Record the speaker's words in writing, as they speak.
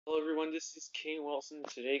Hello everyone, this is Cayden Wilson.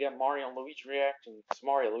 Today got Mario and Luigi reacting. It's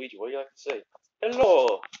Mario, Luigi, what do you like to say?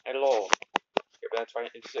 Hello! Hello. Yeah, but that's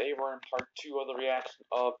right. And today we're in part 2 of the reaction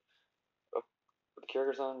of the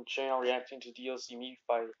characters on the channel reacting to DLC Meet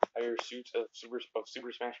by Higher Suits of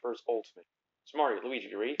Super Smash Bros. Ultimate. It's Mario, Luigi,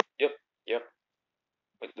 you ready? Yep.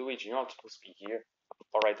 Wait, Luigi, you're not supposed to be here.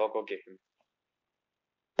 Alright, I'll go get him.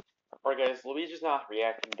 Alright guys, Luigi's not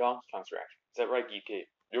reacting, Donkey Kong's reaction. Is that right, DK?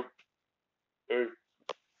 Yep.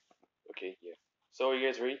 Okay, yeah. So, you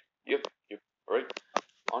guys ready? Yep. Alright.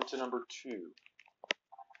 On to number 2.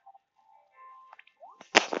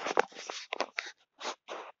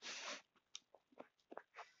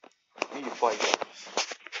 Need to fight guys.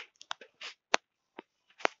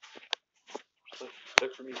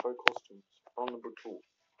 Select for me fight costumes. On number 2.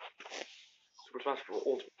 Super Smash Bros.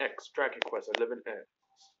 Ultimate X Dragon Quest 11X.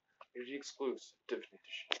 Energy exclusive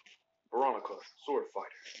definition. Veronica, Sword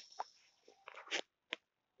Fighter.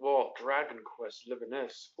 Well, Dragon Quest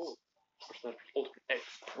 11S. Oh, Super Smash Bros. Ultimate X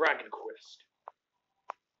Dragon Quest.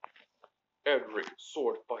 Every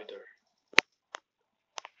Sword Fighter.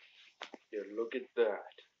 Yeah, look at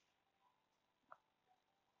that.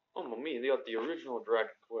 Oh, me, they got the original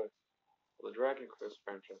Dragon Quest. The Dragon Quest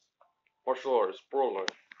franchise. Martial artist, brawler.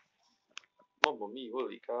 Mamma mia,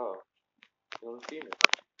 holy cow. You haven't seen it.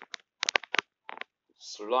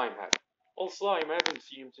 Slime hat. Oh, Slime, I haven't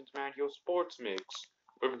seen him since Mario Sports Mix.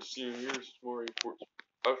 I haven't seen him here since Mario Sports.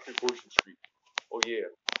 After Fortune Street. Oh, yeah.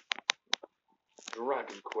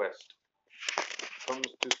 Dragon Quest. Comes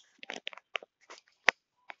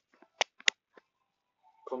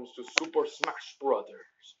to Super Smash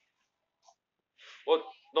Brothers. What?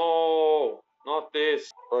 No! Not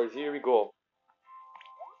this. Alright, here we go.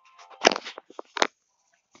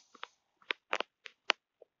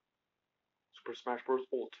 Super Smash Bros.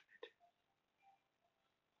 Ultimate.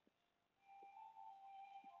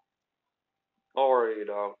 Alright,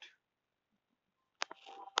 out.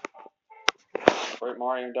 Alright,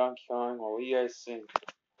 Mario and Donkey Kong, what do you guys think?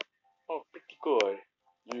 Oh, pretty good.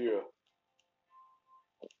 Yeah.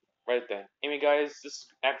 Right then. Anyway, guys, this is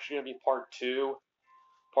actually gonna be part 2.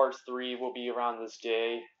 Part 3 will be around this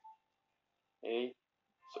day. Hey,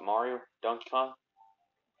 so Mario, Donkey Kong,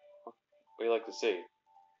 what do you like to say?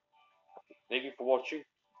 Thank you for watching.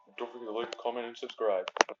 Don't forget to like, comment, and subscribe.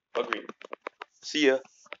 Agreed. See ya.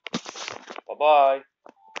 Bye-bye.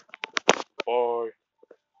 Bye.